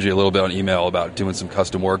with Andrea a little bit on email about doing some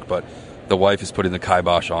custom work, but the wife is putting the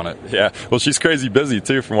kibosh on it. Yeah, well, she's crazy busy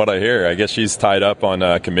too, from what I hear. I guess she's tied up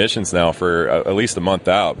on commissions now for at least a month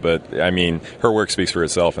out. But I mean, her work speaks for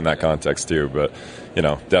itself in that context too. But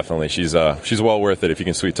definitely, she's well worth it if you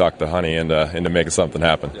can sweet talk the honey into making something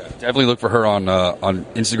happen. Yeah, definitely look for her on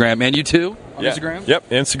Instagram, and you too. Instagram? Yep,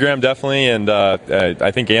 Instagram definitely, and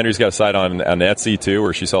I think Andrew's got a site on Etsy too,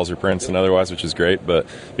 where she sells her prints and otherwise, which is great. But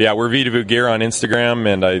yeah, we're Vitavu Gear on Instagram,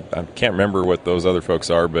 and I can't remember what those other folks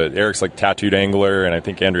are, but Eric's like Tattooed Angler, and I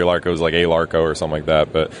think Andrea Larco is like A Larco or something like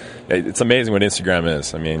that. But it's amazing what Instagram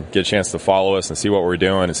is. I mean, get a chance to follow us and see what we're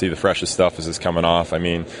doing and see the freshest stuff as it's coming off. I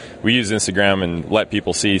mean, we use Instagram and let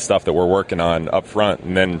people see stuff that we're working on up front,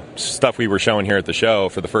 and then stuff we were showing here at the show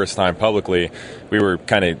for the first time publicly, we were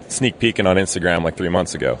kind of sneak peeking on Instagram like 3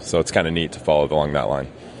 months ago. So it's kind of neat to follow along that line.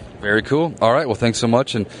 Very cool. All right. Well, thanks so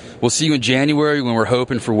much. And we'll see you in January when we're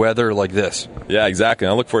hoping for weather like this. Yeah, exactly.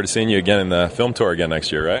 I look forward to seeing you again in the film tour again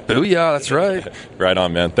next year, right? Oh, yeah, that's right. Right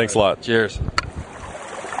on, man. Thanks a lot. Cheers.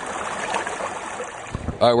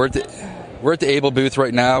 All right, we're at the Able booth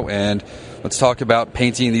right now, and let's talk about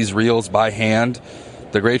painting these reels by hand.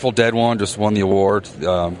 The Grateful Dead one just won the award.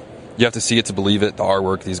 You have to see it to believe it, the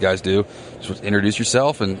artwork these guys do. Just introduce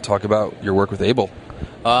yourself and talk about your work with Able.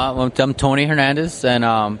 I'm Tony Hernandez,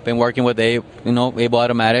 and been working with Able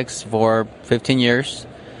Automatics for 15 years,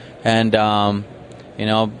 and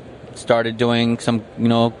started doing some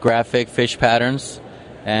graphic fish patterns,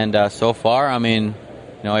 and so far, I mean,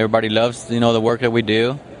 everybody loves the work that we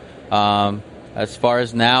do. As far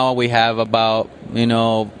as now, we have about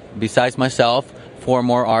besides myself, 4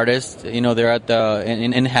 more artists. They're at the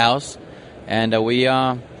in-house, and we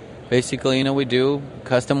basically we do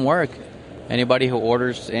custom work. Anybody who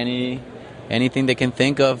orders anything they can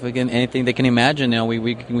think of, anything they can imagine,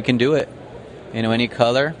 we can do it. Any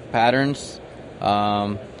color, patterns.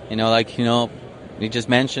 You just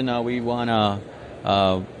mentioned, we won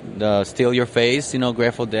the Steal Your Face,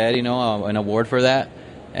 Grateful Dead, an award for that,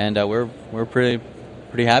 and we're pretty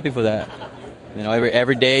happy for that.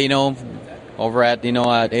 Every day, over at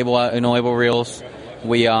at Able Reels,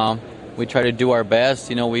 we try to do our best.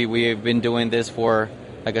 We've been doing this for,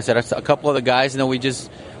 like I said, a couple of the guys. We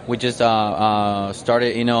just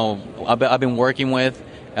started. I've been working with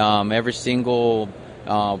every single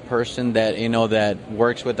person that that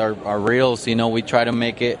works with our reels. We try to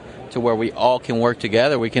make it to where we all can work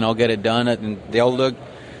together. We can all get it done, and they all look.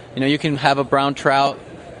 You can have a brown trout,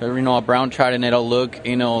 or a brown trout, and it'll look.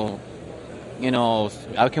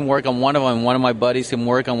 I can work on one of them. One of my buddies can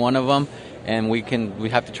work on one of them, and we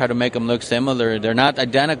have to try to make them look similar. They're not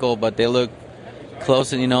identical, but they look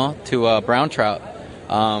close, to a brown trout.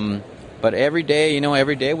 But every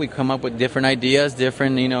day we come up with different ideas,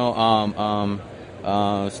 different,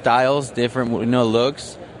 styles, different,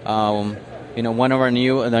 looks. One of our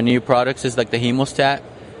new products is like the Hemostat,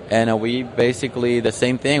 and we basically the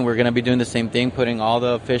same thing. We're going to be doing the same thing, putting all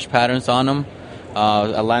the fish patterns on them.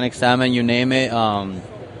 Atlantic salmon, you name it,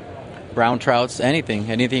 brown trouts, anything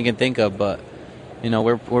you can think of. But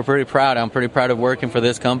we're pretty proud. I'm pretty proud of working for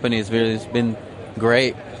this company. It's been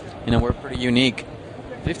great. We're pretty unique.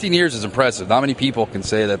 15 years is impressive. Not many people can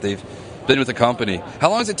say that they've been with the company. How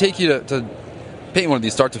long does it take you to paint one of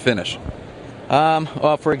these, start to finish?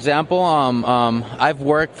 For example, I've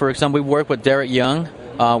worked. For example, we work with Derek Young.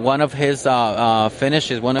 One of his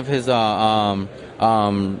finishes, one of his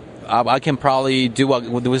I can probably do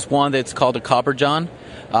there was one that's called a Copper John.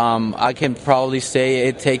 I can probably say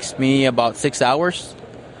it takes me about 6 hours.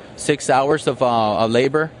 6 hours of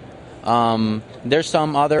labor. There's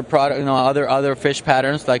some other product, other fish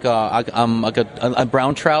patterns like a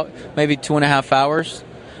brown trout, maybe 2.5 hours.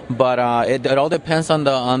 But it all depends on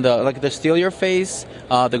the like the Steal Your Face,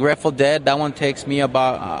 the Grateful Dead. That one takes me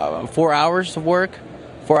about 4 hours of work,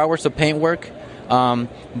 4 hours of paint work.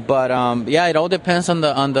 It all depends on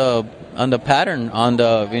the pattern, on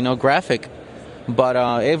the graphic. But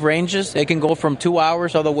it ranges. It can go from 2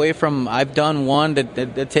 hours all the way from. I've done one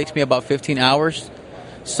that takes me about 15 hours.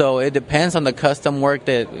 So it depends on the custom work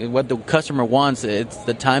what the customer wants. It's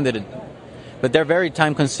the time but they're very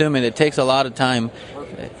time consuming. It takes a lot of time.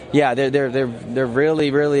 Yeah, they're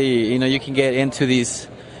really, really, you can get into these,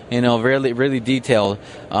 really, really detailed.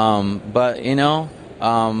 But even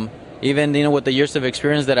with the years of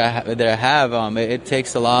experience that I have, it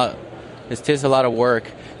takes a lot. It takes a lot of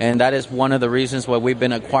work, and that is one of the reasons why we've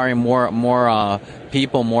been acquiring more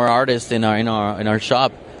people, more artists in our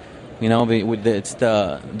shop. It's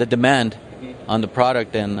the demand on the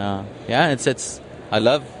product, and it's I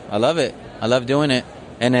love it. I love doing it,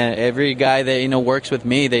 and every guy that works with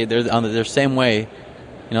me, they're on the same way.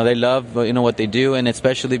 They love what they do, and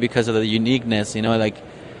especially because of the uniqueness. You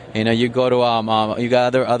go to you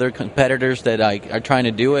got other competitors that are trying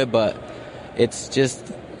to do it, but it's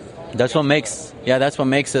just that's what makes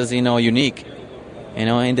us unique.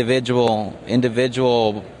 Individual.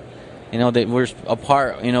 That we're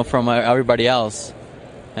apart, from everybody else.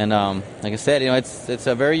 And like I said, it's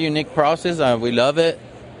a very unique process. We love it.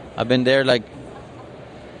 I've been there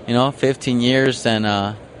 15 years, and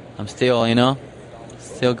I'm still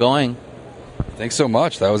going. Thanks so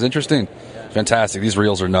much. That was interesting. Fantastic. These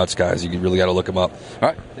reels are nuts, guys. You really got to look them up. All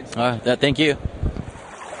right. Thanks. Thank you.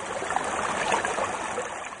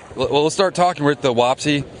 Well, let's start talking. We're at the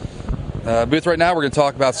Wapsi booth right now. We're going to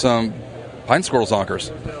talk about some pine squirrel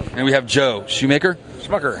zonkers. And we have Joe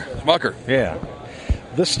Schmucker. Yeah.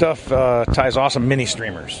 This stuff ties awesome mini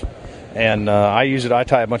streamers. And I use it. I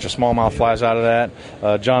tie a bunch of smallmouth flies out of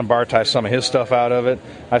that. John Barr ties some of his stuff out of it.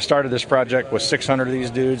 I started this project with 600 of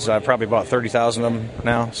these dudes. I've probably bought 30,000 of them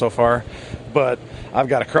now so far. But I've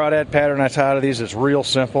got a crawdad pattern I tie out of these. It's real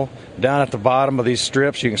simple. Down at the bottom of these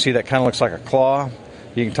strips, you can see that kind of looks like a claw.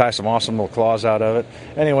 You can tie some awesome little claws out of it.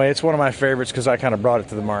 Anyway, it's one of my favorites because I kind of brought it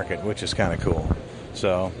to the market, which is kind of cool.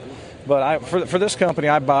 So, but for this company,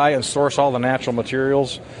 I buy and source all the natural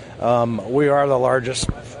materials. We are the largest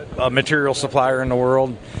material supplier in the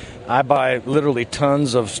world. I buy literally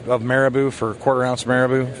tons of marabou for quarter-ounce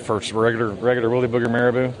marabou for regular woolly booger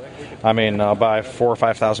marabou. I mean, I'll buy 4,000 or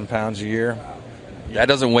 5,000 pounds a year. That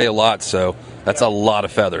doesn't weigh a lot, so that's a lot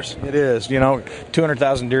of feathers. It is.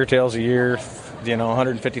 200,000 deer tails a year.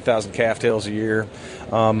 150,000 calf tails a year.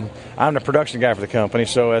 I'm the production guy for the company,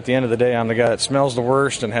 so at the end of the day, I'm the guy that smells the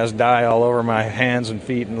worst and has dye all over my hands and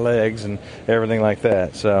feet and legs and everything like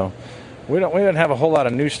that. So we don't have a whole lot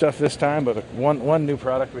of new stuff this time, but one new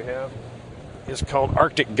product we have is called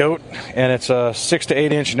Arctic Goat, and it's a 6 to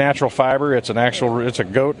 8 inch natural fiber. It's a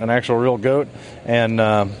goat, an actual real goat, and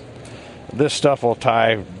this stuff will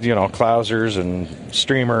tie, clousers and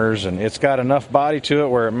streamers, and it's got enough body to it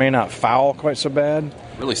where it may not foul quite so bad.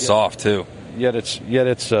 Really soft too. Yet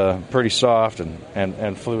it's pretty soft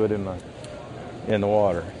and fluid in the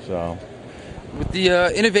water. So, with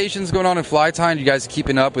the innovations going on in fly tying, you guys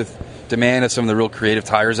keeping up with demand of some of the real creative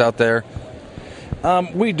tires out there?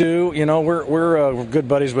 We do. We're good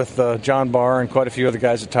buddies with John Barr and quite a few other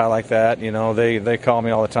guys that tie like that. They call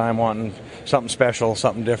me all the time wanting something special,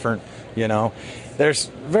 something different. There's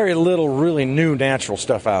very little really new natural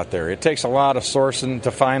stuff out there. It takes a lot of sourcing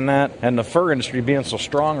to find that, and the fur industry being so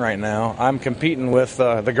strong right now, I'm competing with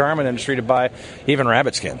the garment industry to buy even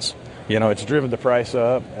rabbit skins. It's driven the price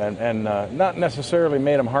up and not necessarily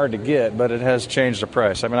made them hard to get, but it has changed the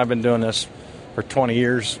price. I mean, I've been doing this for 20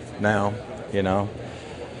 years now,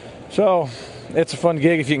 So it's a fun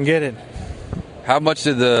gig if you can get it. How much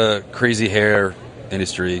did the crazy hair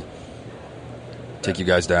industry take you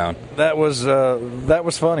guys down? That was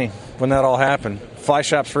funny when that all happened. Fly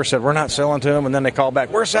shops first said, we're not selling to them, and then they called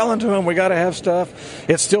back, we're selling to them, we got to have stuff.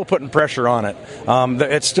 It's still putting pressure on it.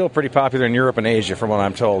 It's still pretty popular in Europe and Asia, from what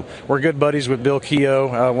I'm told. We're good buddies with Bill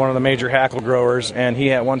Keogh, one of the major hackle growers, and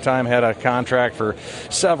he at one time had a contract for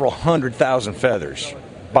several 100,000 feathers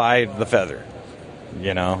by the feather,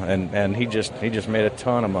 and he just made a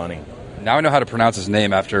ton of money. Now I know how to pronounce his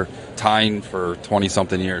name after tying for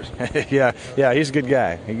 20-something years. yeah, he's a good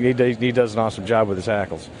guy. He does an awesome job with his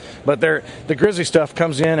hackles. But the grizzly stuff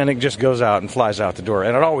comes in and it just goes out and flies out the door,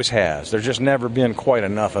 and it always has. There's just never been quite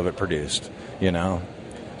enough of it produced, So,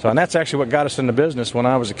 and that's actually what got us into business. When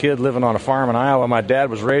I was a kid living on a farm in Iowa, my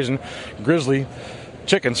dad was raising grizzly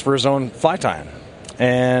chickens for his own fly tying.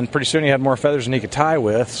 And pretty soon he had more feathers than he could tie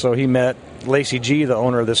with, so he met Lacey G, the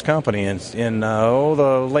owner of this company, in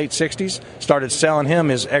the late 60s, started selling him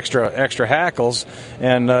his extra hackles,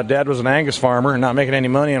 and Dad was an Angus farmer, not making any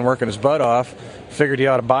money and working his butt off. Figured he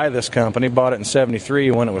ought to buy this company, bought it in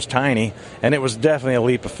 73 when it was tiny, and it was definitely a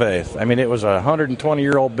leap of faith. I mean, it was a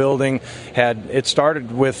 120-year-old building. It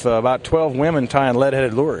started with about 12 women tying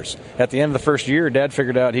lead-headed lures. At the end of the first year, Dad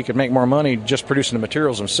figured out he could make more money just producing the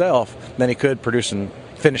materials himself than he could producing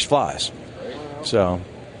finished flies. So,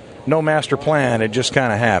 no master plan, it just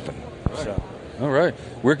kind of happened. So. All right.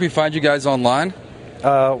 Where can we find you guys online?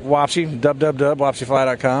 Wapsi,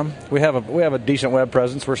 www.wapsifly.com. We have a decent web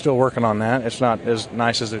presence. We're still working on that. It's not as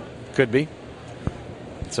nice as it could be.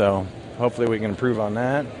 So hopefully we can improve on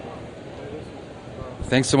that.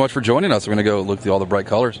 Thanks so much for joining us. We're going to go look through all the bright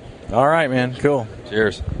colors. All right, man. Cool.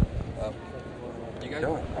 Cheers. All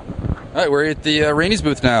right, we're at the Rainey's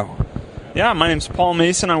booth now. Yeah, my name's Paul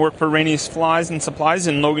Mason. I work for Rainey's Flies and Supplies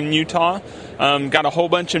in Logan, Utah. Got a whole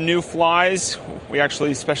bunch of new flies. We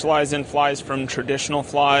actually specialize in flies from traditional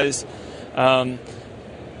flies,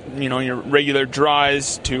 your regular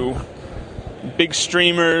dries to big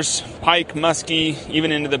streamers, pike, muskie,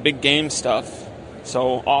 even into the big game stuff.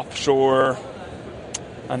 So offshore,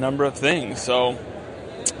 a number of things. So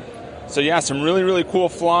yeah, some really, really cool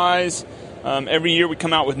flies. Every year we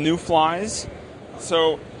come out with new flies.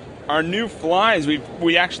 So our new flies,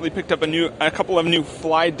 we actually picked up a couple of new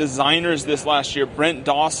fly designers this last year. Brent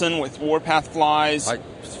Dawson with Warpath Flies.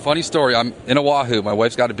 Funny story, I'm in Oahu. My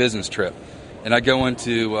wife's got a business trip. And I go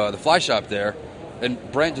into the fly shop there, and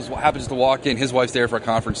Brent just happens to walk in. His wife's there for a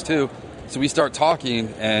conference too. So we start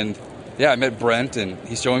talking, and I met Brent, and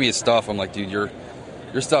he's showing me his stuff. I'm like, dude, your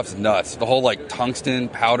stuff's nuts. The whole tungsten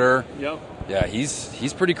powder. Yep. Yeah,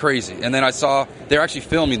 he's pretty crazy. And then I saw they're actually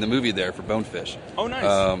filming the movie there for Bonefish. Oh, nice.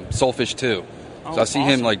 Soulfish 2. Oh, so I see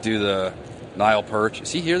awesome. him do the Nile perch.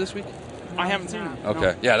 Is he here this week? I haven't seen him. Okay.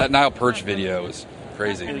 No. Yeah, that Nile perch video is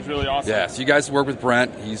crazy. It was really awesome. Yeah, so you guys work with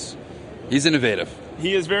Brent. He's innovative.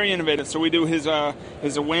 He is very innovative. So we do his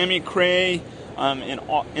whammy cray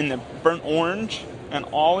in the burnt orange and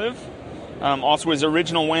olive. Also his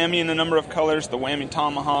original whammy in a number of colors, the whammy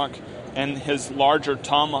tomahawk, and his larger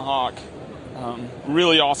tomahawk.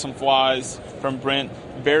 Really awesome flies from Brent.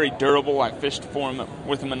 Very durable. I fished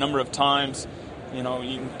with him a number of times. You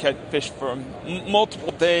can catch fish for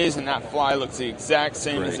multiple days, and that fly looks the exact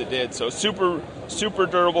same as it did. So super, super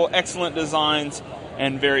durable, excellent designs,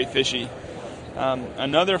 and very fishy.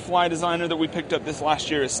 Another fly designer that we picked up this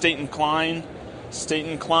last year is Staten Klein.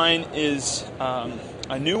 Staten Klein is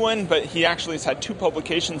a new one, but he actually has had 2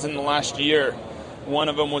 publications in the last year. One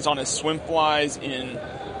of them was on his swim flies in,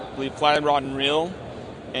 I believe, Flat Rod and Reel.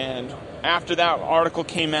 And after that article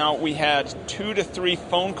came out, we had 2 to 3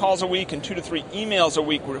 phone calls a week and 2 to 3 emails a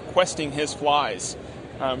week requesting his flies.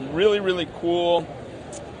 Really, really cool.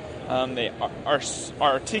 They are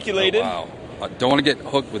articulated. Oh, wow. I don't want to get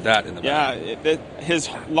hooked with that in the back. Yeah, his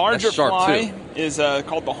larger fly is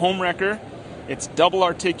called the Home Wrecker. It's double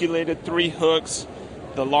articulated, 3 hooks.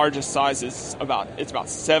 The largest size is about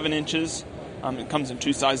 7 inches. It comes in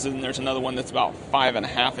 2 sizes, and there's another one that's about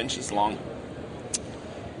 5.5 inches long.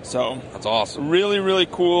 So that's awesome. Really, really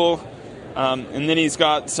cool. And then he's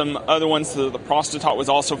got some other ones. The Prostatot was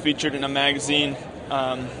also featured in a magazine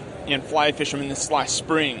in Fly Fisherman this last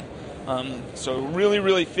spring. So really,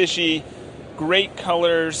 really fishy, great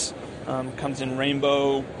colors. Comes in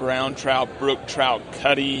rainbow, brown trout, brook trout,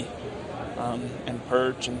 cutty, and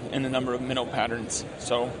perch, and a number of minnow patterns.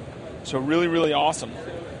 So really, really awesome.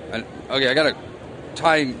 Okay, I got a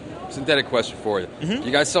tying synthetic question for you. Mm-hmm.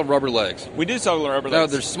 You guys sell rubber legs? We do sell rubber legs. No,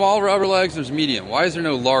 there's small rubber legs, there's medium. Why is there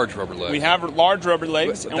no large rubber legs? We have large rubber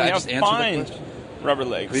legs, and we have fine rubber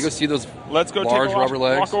legs. Can we go see those Let's go large take a rubber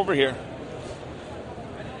legs? Walk over here.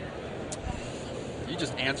 You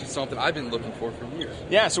just answered something I've been looking for years.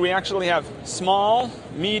 Yeah, so we actually have small,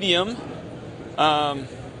 medium, and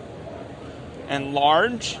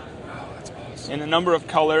large in a number of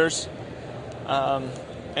colors.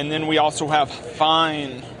 And then we also have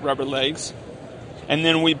fine rubber legs. And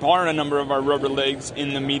then we bar a number of our rubber legs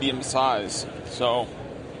in the medium size. So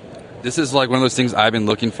this is one of those things I've been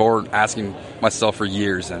looking for, asking myself for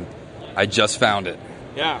years, and I just found it.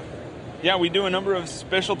 Yeah, we do a number of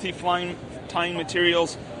specialty tying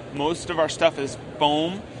materials. Most of our stuff is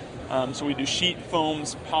foam. So we do sheet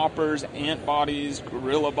foams, poppers, ant bodies,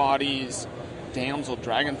 gorilla bodies, damsel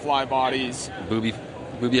dragonfly bodies. Booby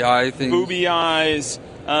eye things. Booby eyes.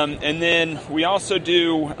 And then we also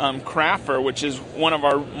do Craffer, which is one of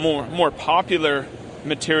our more popular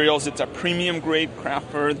materials. It's a premium grade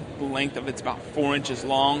craft fur. The length of it's about 4 inches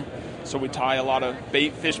long. So we tie a lot of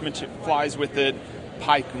bait fish flies with it,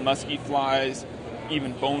 pike, muskie flies,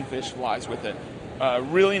 even bonefish flies with it.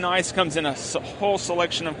 Really nice. Comes in a whole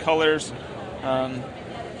selection of colors,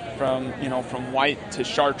 from white to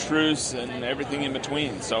chartreuse and everything in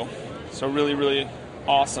between. So really, really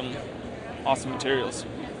awesome materials.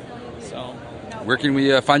 So, where can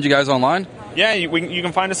we find you guys online? Yeah, you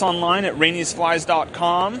can find us online at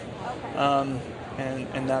raineysflies.com,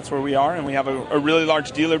 and that's where we are. And we have a really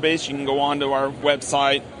large dealer base. You can go onto our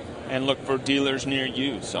website and look for dealers near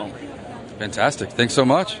you. So, fantastic. Thanks so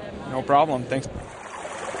much. No problem. Thanks.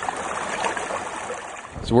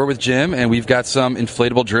 So we're with Jim, and we've got some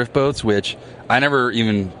inflatable drift boats, which I never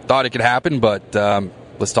even thought it could happen, but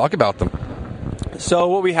let's talk about them. So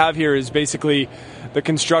what we have here is basically the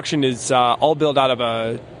construction is all built out of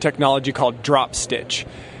a technology called drop stitch.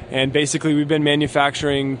 And basically we've been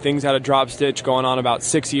manufacturing things out of drop stitch going on about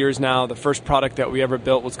 6 years now. The first product that we ever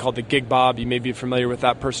built was called the Gig Bob. You may be familiar with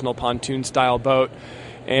that personal pontoon style boat.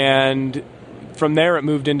 And from there it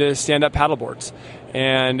moved into stand-up paddleboards.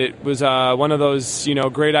 And it was one of those,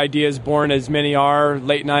 great ideas born as many are,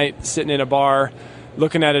 late night, sitting in a bar,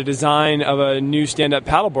 looking at a design of a new stand-up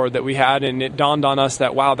paddleboard that we had, and it dawned on us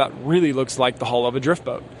that, wow, that really looks like the hull of a drift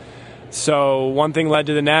boat. So one thing led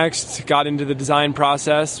to the next, got into the design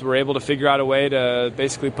process, were able to figure out a way to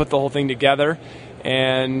basically put the whole thing together,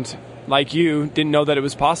 and like you, didn't know that it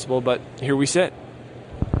was possible, but here we sit.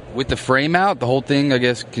 With the frame out, the whole thing, I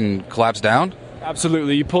guess, can collapse down?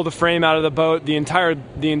 Absolutely. You pull the frame out of the boat, the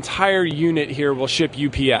entire unit here will ship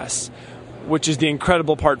UPS, which is the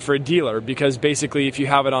incredible part for a dealer, because basically if you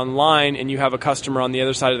have it online and you have a customer on the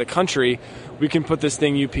other side of the country, we can put this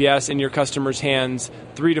thing UPS in your customer's hands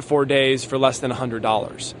 3 to 4 days for less than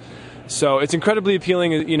 $100. So it's incredibly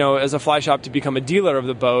appealing, as a fly shop to become a dealer of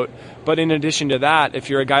the boat. But in addition to that, if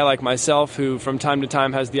you're a guy like myself who from time to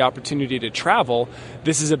time has the opportunity to travel,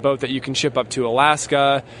 this is a boat that you can ship up to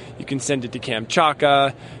Alaska, you can send it to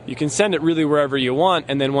Kamchatka, you can send it really wherever you want,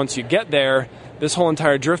 and then once you get there, this whole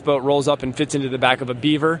entire drift boat rolls up and fits into the back of a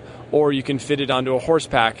beaver, or you can fit it onto a horse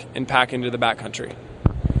pack and pack into the backcountry.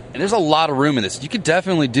 And there's a lot of room in this. You could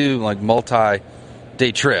definitely do like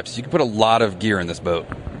multi-day trips. You could put a lot of gear in this boat.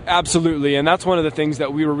 Absolutely, and that's one of the things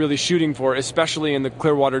that we were really shooting for, especially in the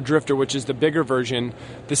Clearwater Drifter, which is the bigger version,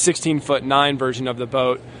 the 16'9" version of the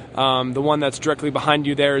boat. The one that's directly behind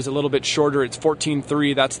you there is a little bit shorter. It's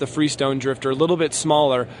 14.3. That's the Freestone Drifter, a little bit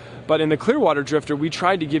smaller. But in the Clearwater Drifter, we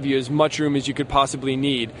tried to give you as much room as you could possibly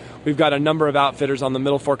need. We've got a number of outfitters on the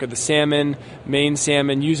Middle Fork of the Salmon, Maine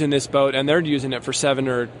Salmon, using this boat, and they're using it for 7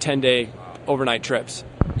 or 10-day overnight trips.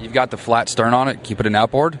 You've got the flat stern on it. Can you put an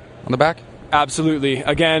outboard on the back? Absolutely.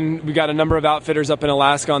 Again, we got a number of outfitters up in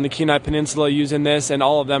Alaska on the Kenai Peninsula using this, and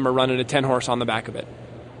all of them are running a 10-horse on the back of it.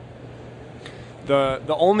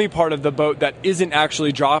 The only part of the boat that isn't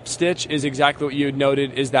actually drop stitch is exactly what you had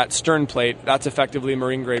noted, is that stern plate. That's effectively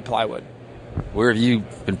marine grade plywood. Where have you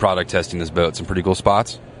been product testing this boat? Some pretty cool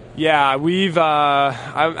spots? Yeah,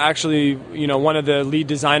 I'm actually, one of the lead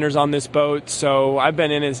designers on this boat, so I've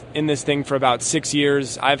been in this thing for about 6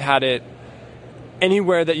 years. I've had it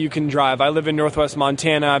anywhere that you can drive. I live in northwest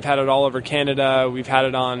Montana. I've had it all over Canada. We've had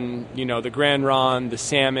it on, the Grand Ronde, the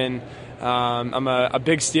Salmon. I'm a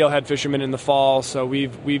big steelhead fisherman in the fall, so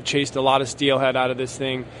we've chased a lot of steelhead out of this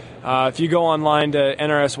thing. If you go online to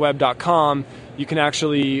nrsweb.com, you can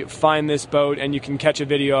actually find this boat, and you can catch a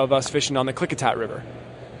video of us fishing on the Klickitat River.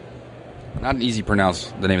 Not an easy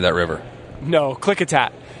pronounce, the name of that river. No,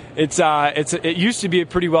 Klickitat. It used to be a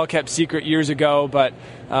pretty well kept secret years ago, but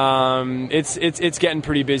it's getting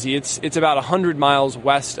pretty busy. It's about 100 miles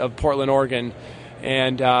west of Portland, Oregon,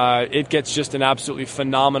 and it gets just an absolutely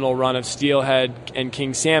phenomenal run of steelhead and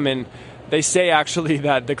king salmon. They say actually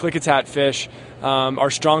that the Klickitat fish are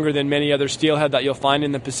stronger than many other steelhead that you'll find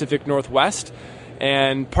in the Pacific Northwest.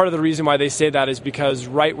 And part of the reason why they say that is because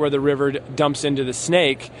right where the river dumps into the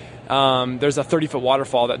Snake, there's a 30-foot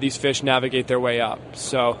waterfall that these fish navigate their way up.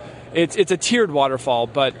 So it's a tiered waterfall,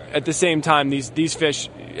 but at the same time, these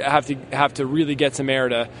fish have to really get some air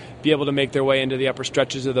to be able to make their way into the upper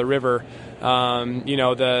stretches of the river.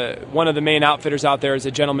 One of the main outfitters out there is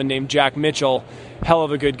a gentleman named Jack Mitchell, hell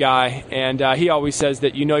of a good guy, and he always says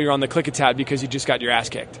that you're on the Klickitat because you just got your ass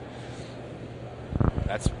kicked.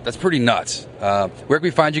 That's pretty nuts. Where can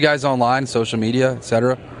we find you guys online, social media,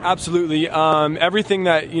 etc.? Absolutely. Everything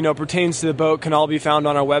that pertains to the boat can all be found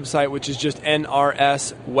on our website, which is just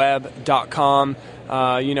nrsweb.com.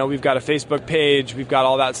 We've got a Facebook page. We've got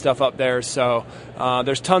all that stuff up there. So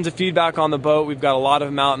there's tons of feedback on the boat. We've got a lot of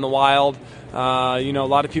them out in the wild. A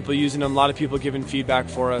lot of people using them, a lot of people giving feedback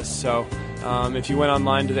for us. So if you went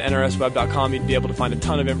online to the nrsweb.com, you'd be able to find a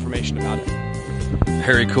ton of information about it.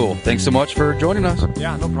 Very cool. Thanks so much for joining us.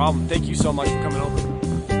 Yeah, no problem. Thank you so much for coming over.